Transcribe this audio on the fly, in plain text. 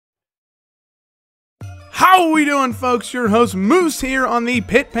How are we doing, folks? Your host Moose here on the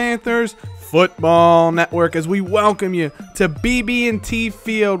Pitt Panthers Football Network as we welcome you to BB&T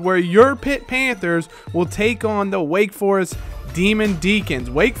Field, where your Pitt Panthers will take on the Wake Forest Demon Deacons.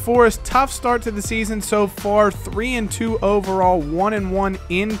 Wake Forest, tough start to the season so far, 3-2 overall, 1-1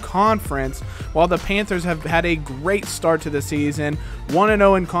 in conference, while the Panthers have had a great start to the season,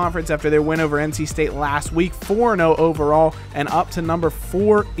 1-0 in conference after their win over NC State last week, 4-0 overall, and up to number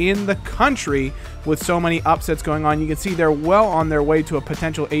 4 in the country with so many upsets going on. You can see they're well on their way to a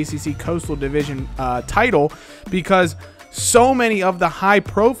potential ACC Coastal Division title, because so many of the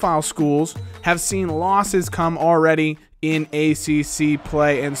high-profile schools have seen losses come already in ACC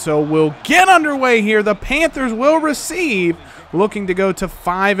play, and so we'll get underway here. The Panthers will receive, looking to go to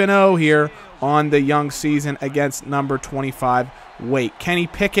 5-0 here on the young season against number 25 Wake. Kenny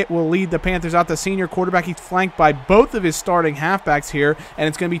Pickett will lead the Panthers out, the senior quarterback. He's flanked by both of his starting halfbacks here, and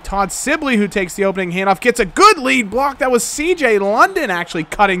it's going to be Todd Sibley who takes the opening handoff, gets a good lead block. That was CJ London actually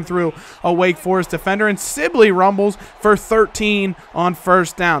cutting through a Wake Forest defender, and Sibley rumbles for 13 on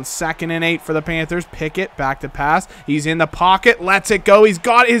first down. 2nd and 8 for the Panthers. Pickett back to pass. He's in the pocket, lets it go. He's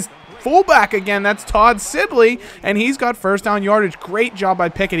got his fullback again. That's Todd Sibley, and he's got first down yardage. Great job by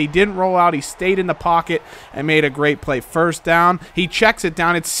Pickett. He didn't roll out. He stayed in the pocket and made a great play. First down. He checks it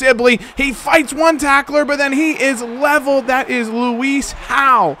down. It's Sibley. He fights one tackler, but then he is leveled. That is Luis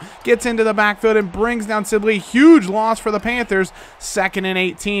Howe. Gets into the backfield and brings down Sibley. Huge loss for the Panthers. 2nd and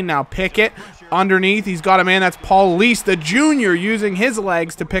 18 now. Pickett underneath. He's got a man. That's Paul Lease, the junior, using his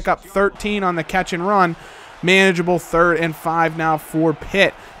legs to pick up 13 on the catch and run. Manageable 3rd and 5 now for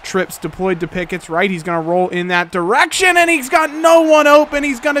Pitt. Trips deployed to Pickett's right. He's going to roll in that direction, and he's got no one open.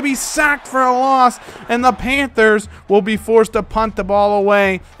 He's going to be sacked for a loss, and the Panthers will be forced to punt the ball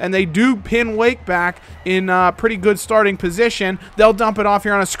away, and they do pin Wake back in pretty good starting position. They'll dump it off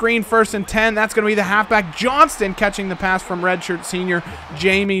here on a screen. 1st and 10. That's going to be the halfback Johnston catching the pass from redshirt senior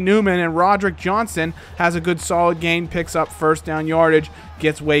Jamie Newman, and Roderick Johnson has a good solid gain, picks up first down yardage,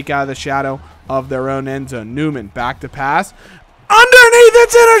 gets Wake out of the shadow of their own end zone. Newman back to pass. Underneath,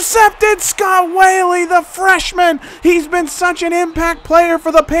 it's intercepted. Scott Whaley, the freshman. He's been such an impact player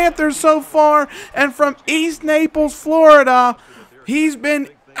for the Panthers so far. And from East Naples, Florida, he's been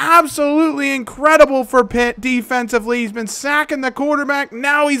absolutely incredible for Pitt defensively. He's been sacking the quarterback.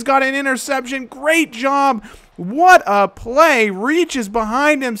 Now he's got an interception. Great job. What a play. Reaches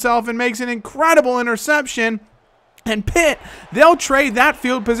behind himself and makes an incredible interception. And Pitt, they'll trade that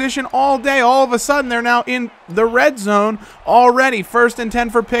field position all day. All of a sudden, they're now in the red zone already. 1st and 10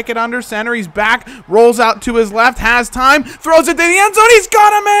 for Pickett under center. He's back, rolls out to his left, has time, throws it to the end zone. He's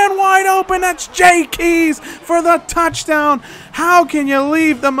got a man wide open. That's Jay Keys for the touchdown. How can you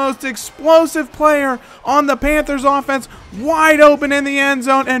leave the most explosive player on the Panthers offense wide open in the end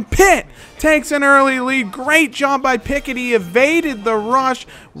zone? And Pitt takes an early lead. Great job by Pickett. He evaded the rush,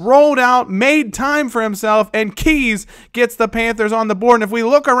 rolled out, made time for himself, and Keys gets the Panthers on the board. And if we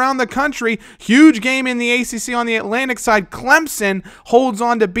look around the country, huge game in the ACC on the Atlantic side. Clemson holds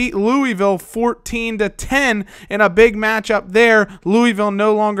on to beat Louisville 14-10 in a big matchup there. Louisville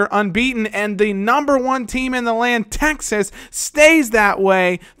no longer unbeaten, and the #1 team in the land, Texas, stays that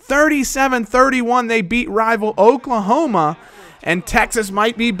way. 37-31, they beat rival Oklahoma. And Texas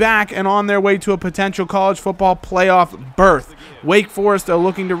might be back and on their way to a potential college football playoff berth. Wake Forest, though,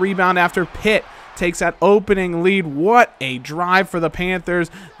 looking to rebound after Pitt takes that opening lead. What a drive for the Panthers.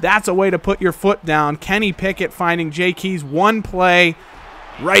 That's a way to put your foot down. Kenny Pickett finding Jay Keys, one play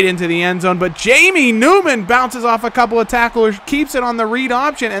right into the end zone, but Jamie Newman bounces off a couple of tacklers, keeps it on the read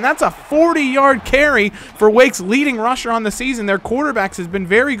option, and that's a 40-yard carry for Wake's leading rusher on the season. Their quarterbacks has been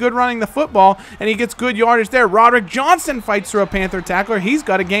very good running the football, and he gets good yardage there. Roderick Johnson fights through a Panther tackler. He's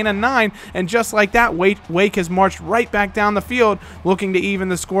got a gain of 9, and just like that, Wake has marched right back down the field, looking to even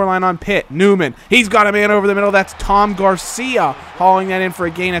the scoreline on Pitt. Newman, he's got a man over the middle. That's Tom Garcia, hauling that in for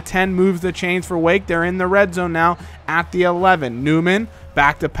a gain of 10, moves the chains for Wake. They're in the red zone now at the 11. Newman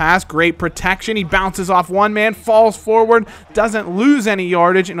back to pass, great protection. He bounces off one man, falls forward, doesn't lose any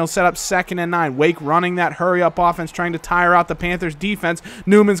yardage, and he'll set up 2nd and 9. Wake running that hurry-up offense, trying to tire out the Panthers' defense.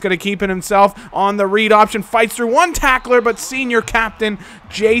 Newman's going to keep it himself on the read option, fights through one tackler, but senior captain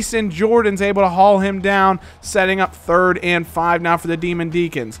Jason Jordan's able to haul him down, setting up 3rd and 5 now for the Demon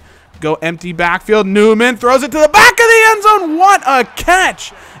Deacons. Go empty backfield. Newman throws it to the back of the end zone. What a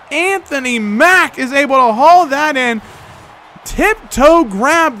catch! Anthony Mack is able to haul that in. Tiptoe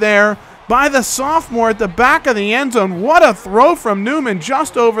grab there by the sophomore at the back of the end zone. What a throw from Newman,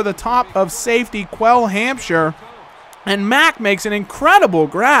 just over the top of safety Quell Hampshire. And Mack makes an incredible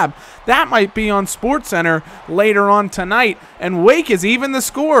grab. That might be on SportsCenter later on tonight. And Wake is even the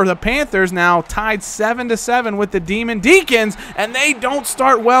score. The Panthers now tied 7-7 with the Demon Deacons, and they don't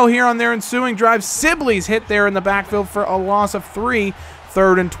start well here on their ensuing drive. Sibley's hit there in the backfield for a loss of 3.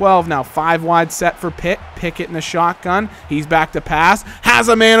 3rd and 12 now. 5 wide set for Pitt. Pickett in the shotgun. He's back to pass. Has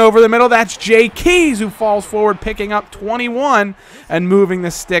a man over the middle. That's Jay Keys who falls forward, picking up 21 and moving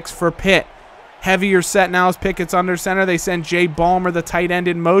the sticks for Pitt. Heavier set now as Pickett's under center. They send Jay Ballmer, the tight end,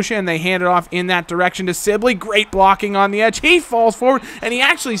 in motion, and they hand it off in that direction to Sibley. Great blocking on the edge. He falls forward, and he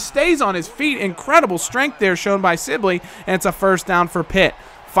actually stays on his feet. Incredible strength there shown by Sibley, and it's a first down for Pitt.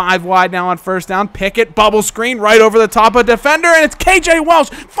 5 wide now on first down. Pickett, bubble screen right over the top of defender, and it's KJ Welsh.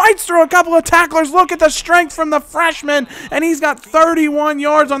 Fights through a couple of tacklers. Look at the strength from the freshman, and he's got 31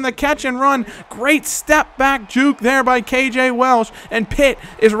 yards on the catch and run. Great step back juke there by KJ Welsh, and Pitt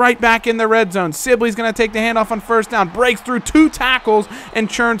is right back in the red zone. Sibley's going to take the handoff on first down. Breaks through 2 tackles and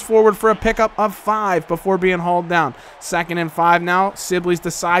churns forward for a pickup of 5 before being hauled down. 2nd and 5 now. Sibley's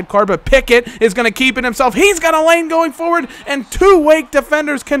the sidecar, but Pickett is going to keep it himself. He's got a lane going forward, and 2 Wake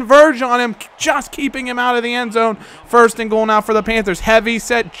defenders converge on him, just keeping him out of the end zone. 1st and goal now for the Panthers. Heavy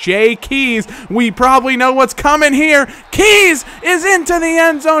set, Jay Keys. We probably know what's coming here. Keys is into the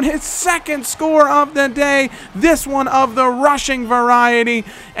end zone. His 2nd score of the day. This one of the rushing variety.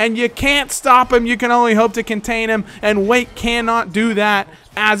 And you can't stop him. You can only hope to contain him. And Wake cannot do that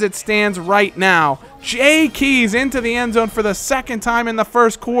as it stands right now. Jay Keys into the end zone for the 2nd time in the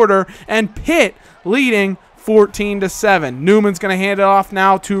 1st quarter. And Pitt leading 14-7. Newman's going to hand it off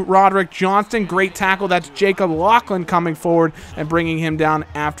now to Roderick Johnston. Great tackle. That's Jacob Laughlin coming forward and bringing him down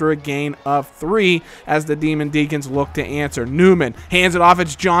after a gain of 3 as the Demon Deacons look to answer. Newman hands it off.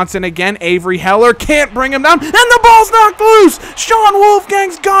 It's Johnson again. Avery Heller can't bring him down, and the ball's knocked loose. Sean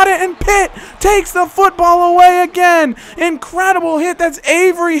Wolfgang's got it, and Pitt takes the football away again. Incredible hit. That's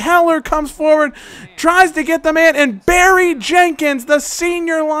Avery Heller comes forward, tries to get the man, and Barry Jenkins, the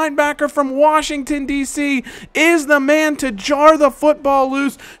senior linebacker from Washington, D.C., is the man to jar the football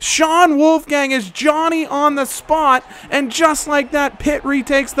loose. Sean Wolfgang is Johnny on the spot, and just like that, Pitt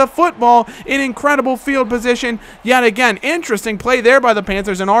retakes the football in incredible field position. Yet again, interesting play there by the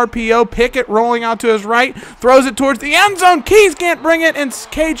Panthers. An RPO, Pickett rolling out to his right, throws it towards the end zone. Keys can't bring it, and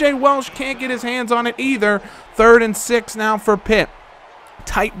KJ Welsh can't get his hands on it either. 3rd and 6 now for Pitt.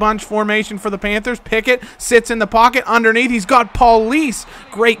 Tight bunch formation for the Panthers. Pickett sits in the pocket underneath. He's got Paul Lease.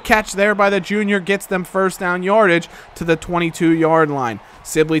 Great catch there by the junior. Gets them first down yardage to the 22-yard line.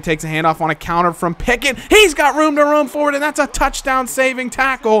 Sibley takes a handoff on a counter from Pickett. He's got room to roam forward, and that's a touchdown-saving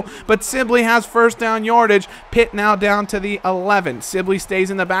tackle. But Sibley has first down yardage. Pitt now down to the 11. Sibley stays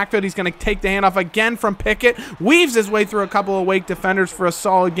in the backfield. He's going to take the handoff again from Pickett. Weaves his way through a couple of Wake defenders for a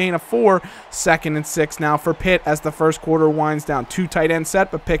solid gain of 4. 2nd and 6 now for Pitt as the 1st quarter winds down. 2 tight end set,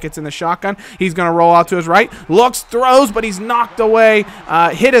 but Pickett's in the shotgun. He's going to roll out to his right. Looks, throws, but he's knocked away.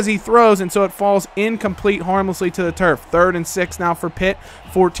 Hit as he throws, and so it falls incomplete harmlessly to the turf. 3rd and 6 now for Pitt.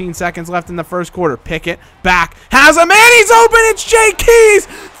 14 seconds left in the 1st quarter. Pickett back. Has a man. He's open. It's Jay Keys.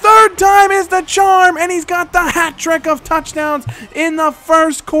 3rd time is the charm, and he's got the hat trick of touchdowns in the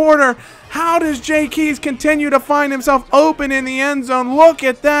 1st quarter. How does Jay Keys continue to find himself open in the end zone? Look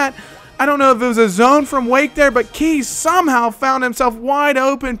at that. I don't know if it was a zone from Wake there, but Keys somehow found himself wide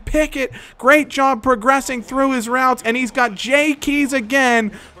open. Pickett, great job progressing through his routes, and he's got Jay Keys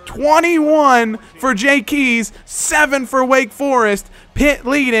again. 21 for Jay Keys, 7 for Wake Forest. Pitt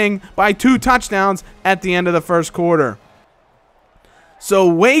leading by 2 touchdowns at the end of the 1st quarter. So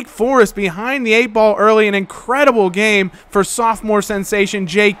Wake Forest behind the 8 ball early. An incredible game for sophomore sensation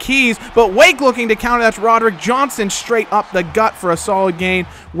Jay Keys. But Wake looking to counter. That's Roderick Johnson straight up the gut for a solid gain.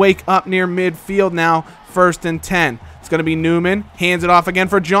 Wake up near midfield now. 1st and 10. It's going to be Newman. Hands it off again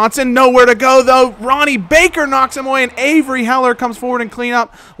for Johnson. Nowhere to go, though. Ronnie Baker knocks him away, and Avery Heller comes forward and clean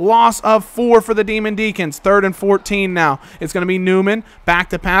up. Loss of 4 for the Demon Deacons. 3rd and 14 now. It's going to be Newman. Back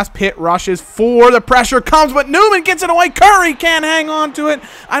to pass. Pitt rushes 4. The pressure comes, but Newman gets it away. Curry can't hang on to it.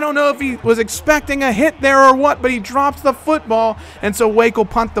 I don't know if he was expecting a hit there or what, but he drops the football, and so Wake will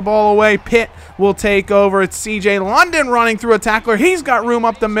punt the ball away. Pitt will take over. It's C.J. London running through a tackler. He's got room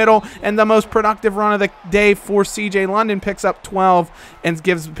up the middle, and the most productive run of the day for C.J. London picks up 12 and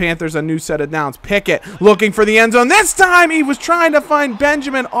gives the Panthers a new set of downs. Pickett looking for the end zone. This time he was trying to find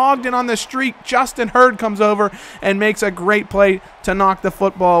Benjamin Ogden on the streak. Justin Hurd comes over and makes a great play to knock the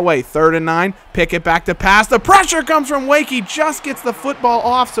football away. 3rd and 9. Pickett back to pass. The pressure comes from Wake. He just gets the football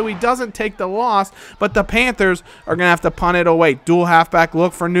off, so he doesn't take the loss, but the Panthers are going to have to punt it away. Dual halfback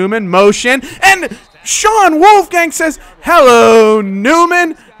look for Newman. Motion, and Sean Wolfgang says, "Hello,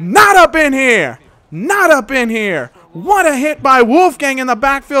 Newman. Not up in here. Not up in here." What a hit by Wolfgang in the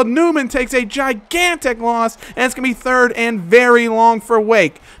backfield. Newman takes a gigantic loss, and it's going to be third and very long for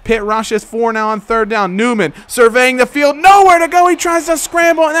Wake. Pitt rushes 4 now on third down. Newman surveying the field. Nowhere to go. He tries to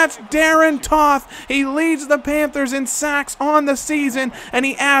scramble, and that's Darren Toth. He leads the Panthers in sacks on the season, and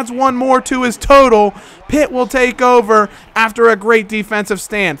he adds one more to his total. Pitt will take over after a great defensive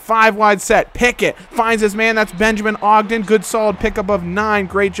stand. 5 wide set. Pickett finds his man. That's Benjamin Ogden. Good solid pickup of 9.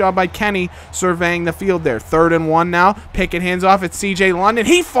 Great job by Kenny surveying the field there. 3rd and 1 now. Pickett hands off at C.J. London.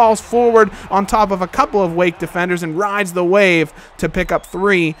 He falls forward on top of a couple of Wake defenders and rides the wave to pick up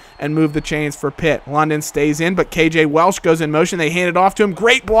 3 and move the chains for Pitt. London stays in, but K.J. Welsh goes in motion. They hand it off to him.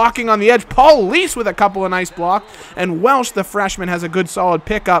 Great blocking on the edge. Paul Lease with a couple of nice blocks. And Welsh, the freshman, has a good solid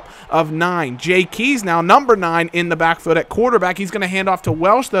pickup of 9. Jay Keys now, number 9 in the backfield at quarterback. He's going to hand off to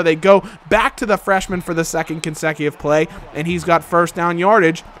Welsh, though. They go back to the freshman for the 2nd consecutive play, and he's got first down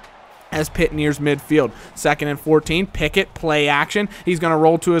yardage as Pitt nears midfield. 2nd and 14. Pickett, play action. He's going to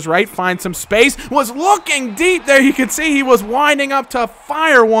roll to his right, find some space. Was looking deep there. You could see he was winding up to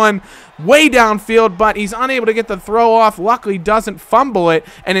fire one way downfield, but he's unable to get the throw off. Luckily doesn't fumble it,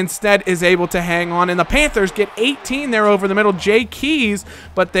 and instead is able to hang on. And the Panthers get 18 there over the middle. Jay Keys,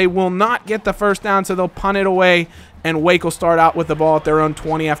 but they will not get the first down, so they'll punt it away. And Wake will start out with the ball at their own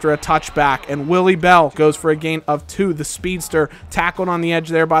 20 after a touchback. And Willie Bell goes for a gain of 2. The speedster tackled on the edge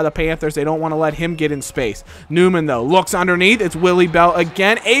there by the Panthers. They don't want to let him get in space. Newman, though, looks underneath. It's Willie Bell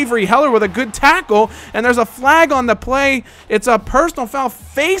again. Avery Heller with a good tackle. And there's a flag on the play. It's a personal foul,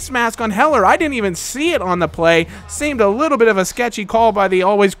 face mask on Heller. I didn't even see it on the play. Seemed a little bit of a sketchy call by the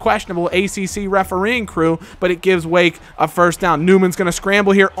always questionable ACC refereeing crew, but it gives Wake a first down. Newman's going to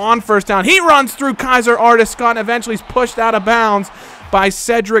scramble here on first down. He runs through Kaiser Artis-Scott, and eventually he's pushed out of bounds by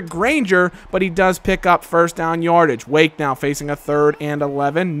Cedric Granger, but he does pick up first down yardage. Wake now facing a 3rd and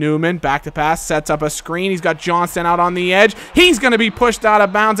 11. Newman back to pass, sets up a screen. He's got Johnston out on the edge. He's going to be pushed out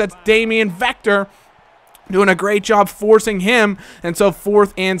of bounds. That's Damian Vector doing a great job forcing him. And so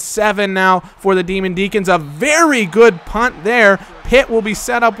 4th and 7 now for the Demon Deacons. A very good punt there. Pitt will be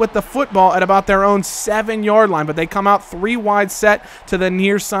set up with the football at about their own 7-yard line, but they come out 3 wide set to the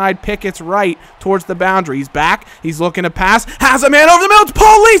near side. Pickett's right towards the boundary. He's back. He's looking to pass. Has a man over the middle. It's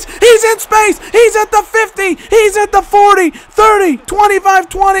Paul Lease. He's in space. He's at the 50. He's at the 40, 30, 25,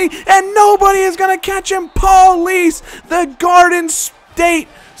 20, and nobody is going to catch him. Paul Lease, the Garden State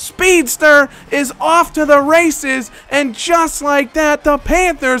speedster, is off to the races, and just like that, the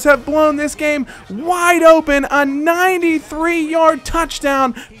Panthers have blown this game wide open. A 93-yard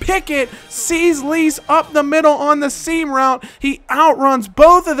touchdown. Pickett sees Lease up the middle on the seam route. He outruns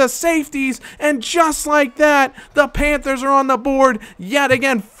both of the safeties, and just like that, the Panthers are on the board yet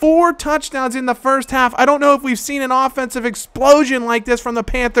again. 4 touchdowns in the first half. I don't know if we've seen an offensive explosion like this from the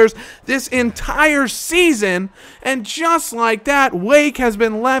Panthers this entire season, and just like that, Wake has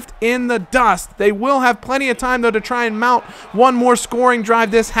been left in the dust. They will have plenty of time, though, to try and mount one more scoring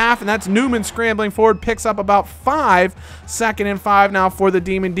drive this half, and that's Newman scrambling forward, picks up about 5. 2nd and 5 now for the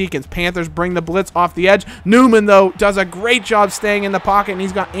Demon Deacons. Panthers bring the blitz off the edge. Newman, though, does a great job staying in the pocket, and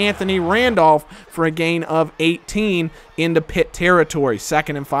he's got Anthony Randolph for a gain of 18 into Pitt territory.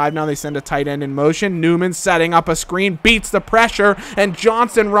 2nd and 5 now. They send a tight end in motion. Newman setting up a screen, beats the pressure, and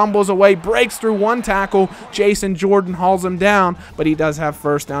Johnston rumbles away, breaks through 1 tackle. Jason Jordan hauls him down, but he does have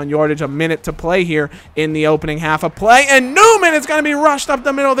first down yardage. A minute to play here in the opening half of play, and Newman is going to be rushed up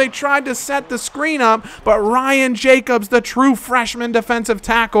the middle. They tried to set the screen up, but Ryan Jacobs, the true freshman defensive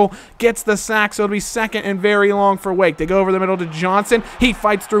tackle, gets the sack, so it'll be 2nd and very long for Wake. They go over the middle to Johnson. He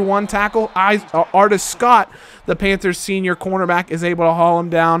fights through 1 tackle. Artis Scott, the Panthers senior cornerback, is able to haul him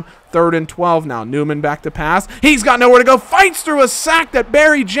down. 3rd and 12 now. Newman back to pass. He's got nowhere to go. Fights through a sack that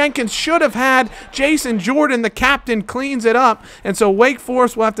Barry Jenkins should have had. Jason Jordan, the captain, cleans it up. And so Wake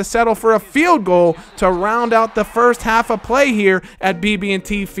Forest will have to settle for a field goal to round out the first half of play here at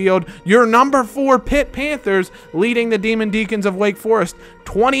BB&T Field. Your number 4 Pitt Panthers leading the Demon Deacons of Wake Forest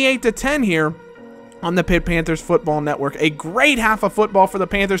 28-10 here on the Pitt Panthers Football Network. A great half of football for the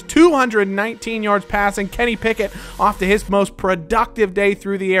Panthers. 219 yards passing. Kenny Pickett off to his most productive day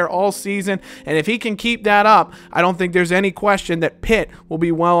through the air all season. And if he can keep that up, I don't think there's any question that Pitt will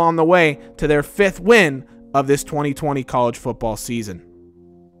be well on the way to their 5th win of this 2020 college football season.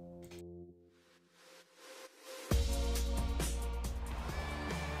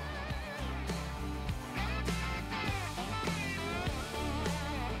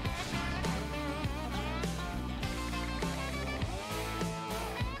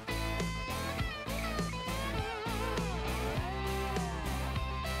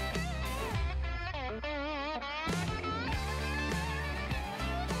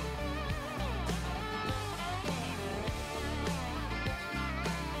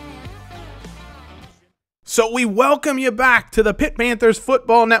 So we welcome you back to the Pitt Panthers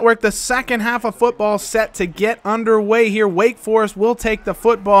Football Network. The second half of football set to get underway here. Wake Forest will take the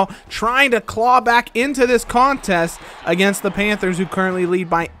football, trying to claw back into this contest against the Panthers, who currently lead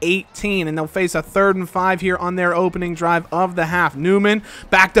by 18. And they'll face a 3rd and 5 here on their opening drive of the half. Newman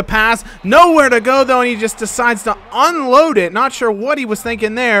back to pass. Nowhere to go, though, and he just decides to unload it. Not sure what he was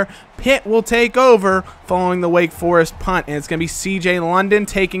thinking there. Pitt will take over following the Wake Forest punt, and it's going to be C.J. London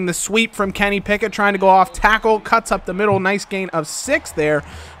taking the sweep from Kenny Pickett, trying to go off tackle, cuts up the middle. Nice gain of 6 there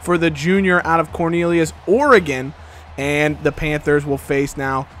for the junior out of Cornelius, Oregon, and the Panthers will face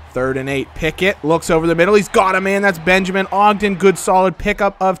now 3rd and 8. Pickett looks over the middle. He's got a man. That's Benjamin Ogden. Good solid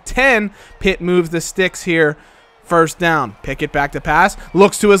pickup of 10. Pitt moves the sticks here. 1st down. Pickett back to pass.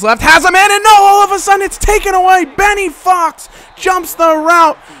 Looks to his left. Has a man, and no, all of a sudden it's taken away. Benny Fox jumps the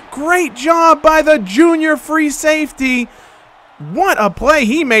route. Great job by the junior free safety. What a play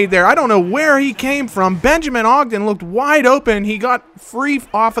he made there. I don't know where he came from. Benjamin Ogden looked wide open. He got free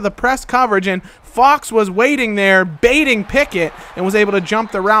off of the press coverage, and Fox was waiting there, baiting Pickett, and was able to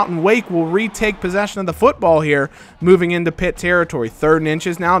jump the route, and Wake will retake possession of the football here, moving into Pitt territory. 3rd and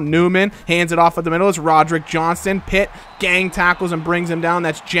inches now. Newman hands it off at the middle. It's Roderick Johnston. Pitt gang tackles and brings him down.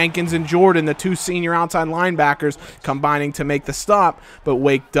 That's Jenkins and Jordan, the 2 senior outside linebackers, combining to make the stop, but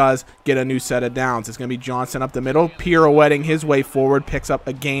Wake does get a new set of downs. It's going to be Johnson up the middle, pirouetting his way forward, picks up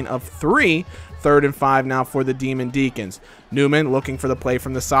a gain of 3. 3rd and 5 now for the Demon Deacons. Newman looking for the play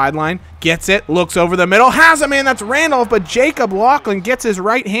from the sideline. Gets it. Looks over the middle. Has a man. That's Randolph, but Jacob Laughlin gets his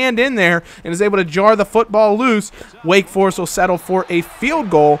right hand in there and is able to jar the football loose. Wake Forest will settle for a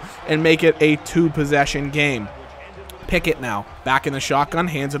field goal and make it a 2-possession game. Pickett now back in the shotgun.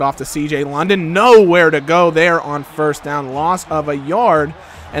 Hands it off to C.J. London. Nowhere to go there on 1st down. Loss of a yard.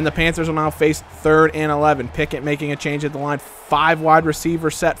 And the Panthers will now face 3rd and 11. Pickett making a change at the line. 5 wide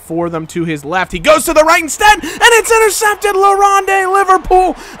receiver set for them to his left. He goes to the right instead, and it's intercepted. LaRonde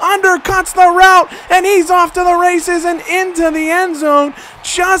Liverpool undercuts the route, and he's off to the races and into the end zone.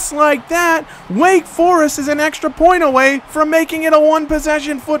 Just like that, Wake Forest is an extra point away from making it a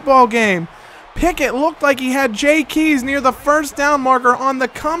 1-possession football game. Pickett looked like he had Jay Keys near the 1st down marker on the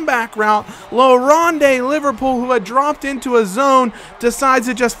comeback route. LaRonde Liverpool, who had dropped into a zone, decides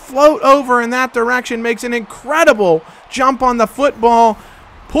to just float over in that direction, makes an incredible jump on the football,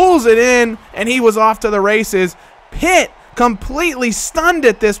 pulls it in, and he was off to the races. Pitt completely stunned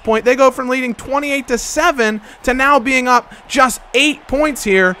at this point. They go from leading 28-7 to now being up just 8 points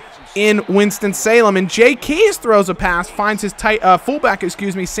here in Winston-Salem, and Jay Keys throws a pass, finds his fullback,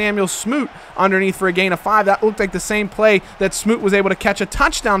 Samuel Smoot, underneath for a gain of 5. That looked like the same play that Smoot was able to catch a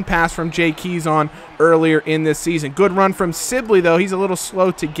touchdown pass from Jay Keys on earlier in this season. Good run from Sibley, though. He's a little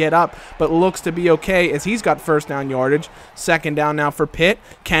slow to get up, but looks to be okay as he's got 1st down yardage. 2nd down now for Pitt.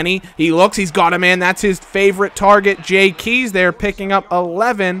 Kenny, he looks, he's got a man. That's his favorite target, Jay Keys there, picking up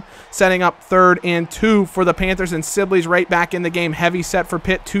 11, setting up 3rd and 2 for the Panthers, and Sibley's right back in the game. Heavy set for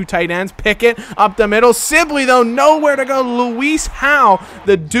Pitt, 2 tight ends. Pickett up the middle. Sibley, though, nowhere to go. Luis Howe,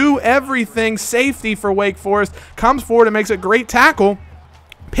 the do-everything safety for Wake Forest, comes forward and makes a great tackle.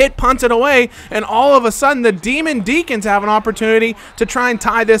 Pitt punts it away, and all of a sudden the Demon Deacons have an opportunity to try and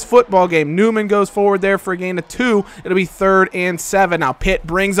tie this football game. Newman goes forward there for a gain of 2. It'll be 3rd and 7. Now Pitt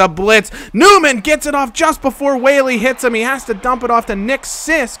brings a blitz. Newman gets it off just before Whaley hits him. He has to dump it off to Nick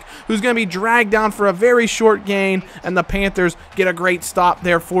Sisk, who's going to be dragged down for a very short gain, and the Panthers get a great stop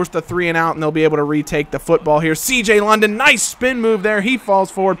there, force the 3 and out, and they'll be able to retake the football here. C.J. London, nice spin move there. He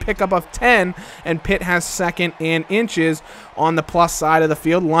falls forward, pickup of 10, and Pitt has 2nd and inches on the plus side of the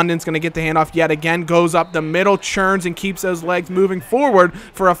field. London's going to get the handoff yet again, goes up the middle, churns and keeps those legs moving forward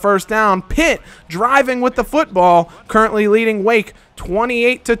for a 1st down. Pitt driving with the football, currently leading Wake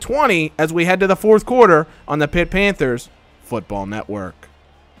 28-20 as we head to the 4th quarter on the Pitt Panthers Football Network.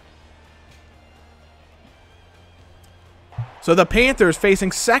 So the Panthers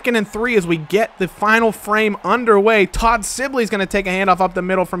facing 2nd and 3 as we get the final frame underway. Todd Sibley's going to take a handoff up the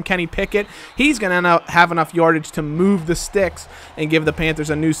middle from Kenny Pickett. He's going to have enough yardage to move the sticks and give the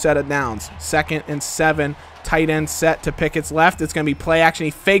Panthers a new set of downs. 2nd and 7. Tight end set to Pickett's left. It's going to be play action. He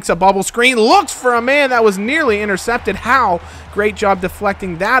fakes a bubble screen, looks for a man that was nearly intercepted. Howe, great job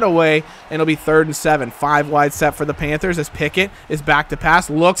deflecting that away, and it'll be 3rd and 7. 5 wide set for the Panthers as Pickett is back to pass.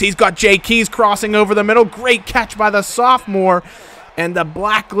 Looks, he's got Jay Keys crossing over the middle. Great catch by the sophomore, and the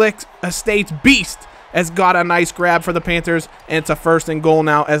Blacklick Estates beast has got a nice grab for the Panthers, and it's a 1st and goal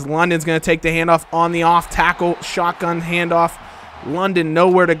now as London's going to take the handoff on the off tackle, shotgun handoff. London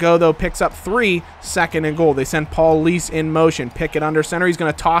nowhere to go, though, picks up 3, 2nd and goal. They send Paul Lease in motion. Pickett under center. He's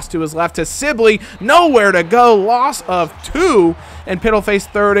going to toss to his left to Sibley. Nowhere to go. Loss of 2, and Pitt will face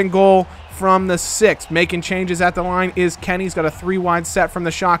 3rd and goal from the 6. Making changes at the line is Kenny. He's got a 3-wide set from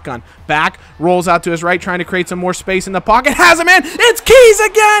the shotgun. Back, rolls out to his right, trying to create some more space in the pocket. Has him in. It's Keys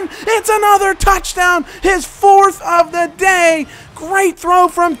again. It's another touchdown. His 4th of the day. Great throw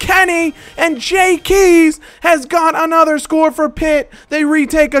from Kenny, and Jay Keys has got another score for Pitt. They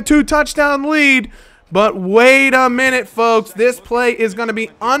retake a 2-touchdown lead. But wait a minute, folks. This play is going to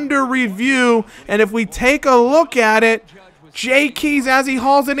be under review, and if we take a look at it, Jay Keys, as he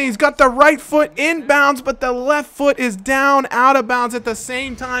hauls it in, he's got the right foot inbounds, but the left foot is down out of bounds at the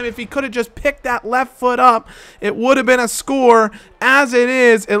same time. If he could have just picked that left foot up, it would have been a score. As it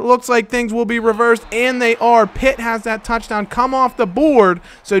is, it looks like things will be reversed, and they are. Pitt has that touchdown come off the board,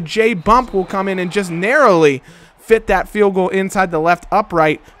 so Jay Bump will come in and just narrowly fit that field goal inside the left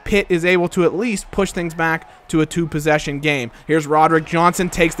upright. Pitt is able to at least push things back to a 2-possession game. Here's Roderick Johnson,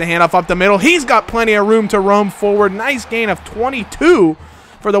 takes the handoff up the middle. He's got plenty of room to roam forward. Nice gain of 22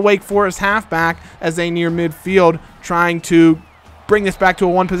 for the Wake Forest halfback as they near midfield, trying to bring this back to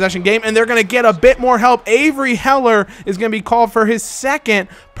a 1-possession game, and they're going to get a bit more help. Avery Heller is going to be called for his 2nd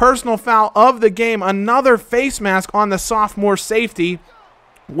personal foul of the game. Another face mask on the sophomore safety.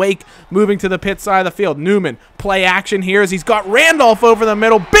 Wake moving to the Pitt side of the field. Newman, play action here as he's got Randolph over the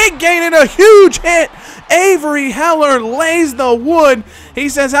middle. Big gain and a huge hit. Avery Heller lays the wood. He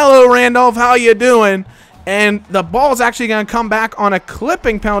says, "Hello, Randolph. How you doing?" And the ball is actually going to come back on a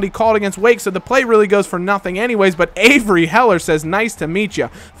clipping penalty called against Wake, so the play really goes for nothing anyways, but Avery Heller says, "Nice to meet you."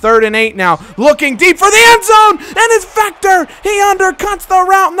 3rd and 8 now, looking deep for the end zone, and it's Vector. He undercuts the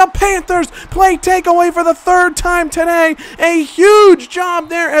route, and the Panthers play takeaway for the 3rd time today. A huge job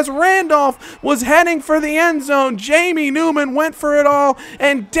there as Randolph was heading for the end zone. Jamie Newman went for it all,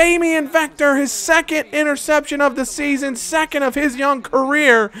 and Damian Vector, his 2nd interception of the season, 2nd of his young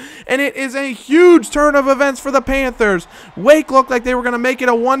career, and it is a huge turn of events for the Panthers. Wake looked like they were going to make it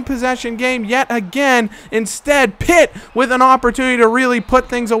a 1-possession game yet again. Instead, Pitt with an opportunity to really put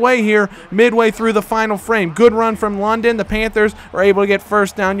things away here midway through the final frame. Good run from London. The Panthers are able to get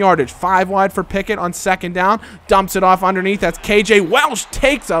 1st down yardage. 5 wide for Pickett on 2nd down. Dumps it off underneath. That's KJ Welsh.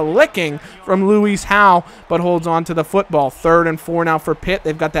 Takes a licking from Luis Howe, but holds on to the football. 3rd and 4 now for Pitt.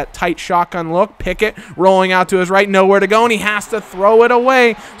 They've got that tight shotgun look. Pickett rolling out to his right. Nowhere to go, and he has to throw it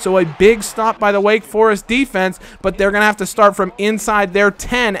away. So a big stop by the Wake Forest defense, but they're going to have to start from inside their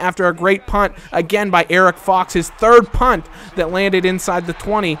 10 after a great punt, again by Eric Fox, his 3rd punt that landed inside the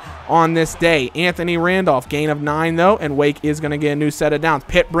 20 on this day. Anthony Randolph, gain of 9 though, and Wake is going to get a new set of downs.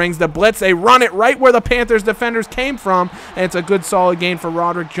 Pitt brings the blitz. They run it right where the Panthers defenders came from, and it's a good solid gain for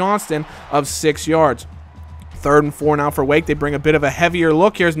Roderick Johnston of 6 yards. 3rd and 4 now for Wake. They bring a bit of a heavier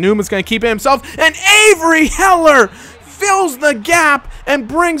look. Here's Newman's going to keep it himself, and Avery Heller fills the gap and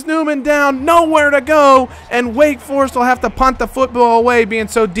brings Newman down. Nowhere to go, and Wake Forest will have to punt the football away, being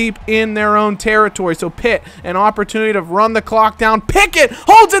so deep in their own territory. So Pitt, an opportunity to run the clock down. Pickett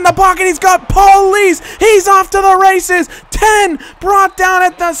holds in the pocket. He's got Paul Lease. He's off to the races. 10 brought down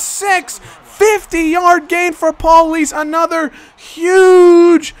at the 6. 50-yard gain for Paul Lease. Another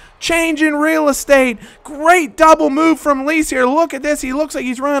huge change in real estate. Great double move from Lease here. Look at this. He looks like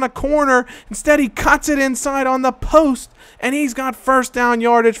he's running a corner. Instead, he cuts it inside on the post, and he's got 1st down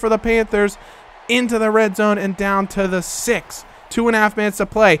yardage for the Panthers into the red zone and down to the 6. 2.5 minutes to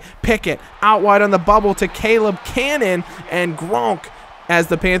play. Pickett out wide on the bubble to Caleb Cannon, and Gronk, as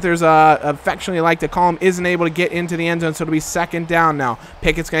the Panthers affectionately like to call him, isn't able to get into the end zone, so it'll be 2nd down now.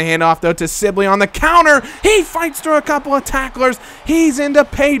 Pickett's going to hand off, though, to Sibley on the counter. He fights through a couple of tacklers. He's into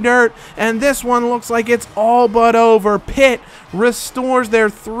pay dirt, and this one looks like it's all but over. Pitt restores their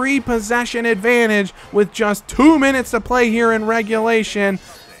 3-possession advantage with just 2 minutes to play here in regulation.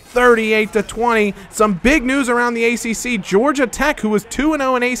 38-20. Some big news around the ACC. Georgia Tech, who was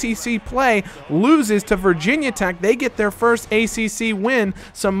 2-0 in ACC play, loses to Virginia Tech. They get their first ACC win.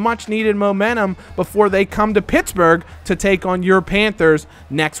 Some much-needed momentum before they come to Pittsburgh to take on your Panthers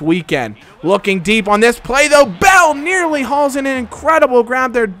next weekend. Looking deep on this play, though, Bell nearly hauls in an incredible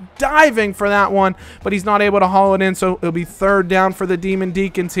grab there, diving for that one, but he's not able to haul it in, so it'll be 3rd down for the Demon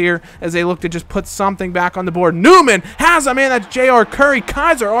Deacons here as they look to just put something back on the board. Newman has a man. That's J.R. Curry.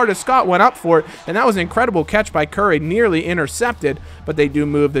 Kaiser Artis-Scott went up for it, and that was an incredible catch by Curry, nearly intercepted, but they do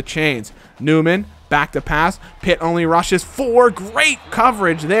move the chains. Newman back to pass. Pitt only rushes 4. Great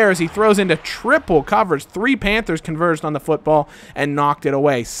coverage there as he throws into triple coverage. 3 Panthers converged on the football and knocked it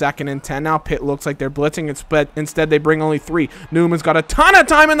away. 2nd and 10 now. Pitt looks like they're blitzing, but instead they bring only 3. Newman's got a ton of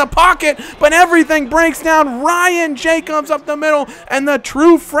time in the pocket, but everything breaks down. Ryan Jacobs up the middle, and the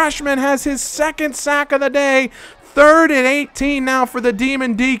true freshman has his 2nd sack of the day. 3rd and 18 now for the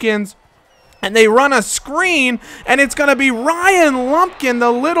Demon Deacons. and they run a screen, and it's going to be Ryan Lumpkin,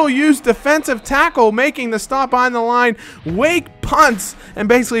 the little-used defensive tackle, making the stop on the line. Wake punts and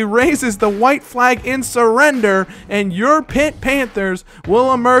basically raises the white flag in surrender, and your Pitt Panthers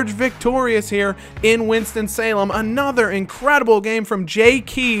will emerge victorious here in Winston-Salem. Another incredible game from Jay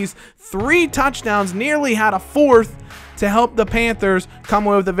Keys. 3 touchdowns, nearly had a 4th to help the Panthers come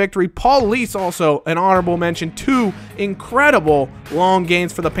away with the victory. Paul Lease also an honorable mention. 2 incredible long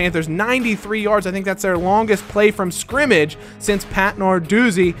gains for the Panthers. 93 yards. I think that's their longest play from scrimmage since Pat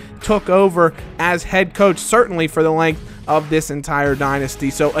Narduzzi took over as head coach, certainly for the length of this entire dynasty.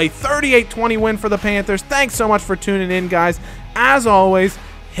 So a 38-20 win for the Panthers. Thanks so much for tuning in, guys. As always,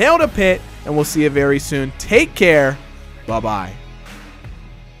 hail to Pitt, and we'll see you very soon. Take care. Bye-bye.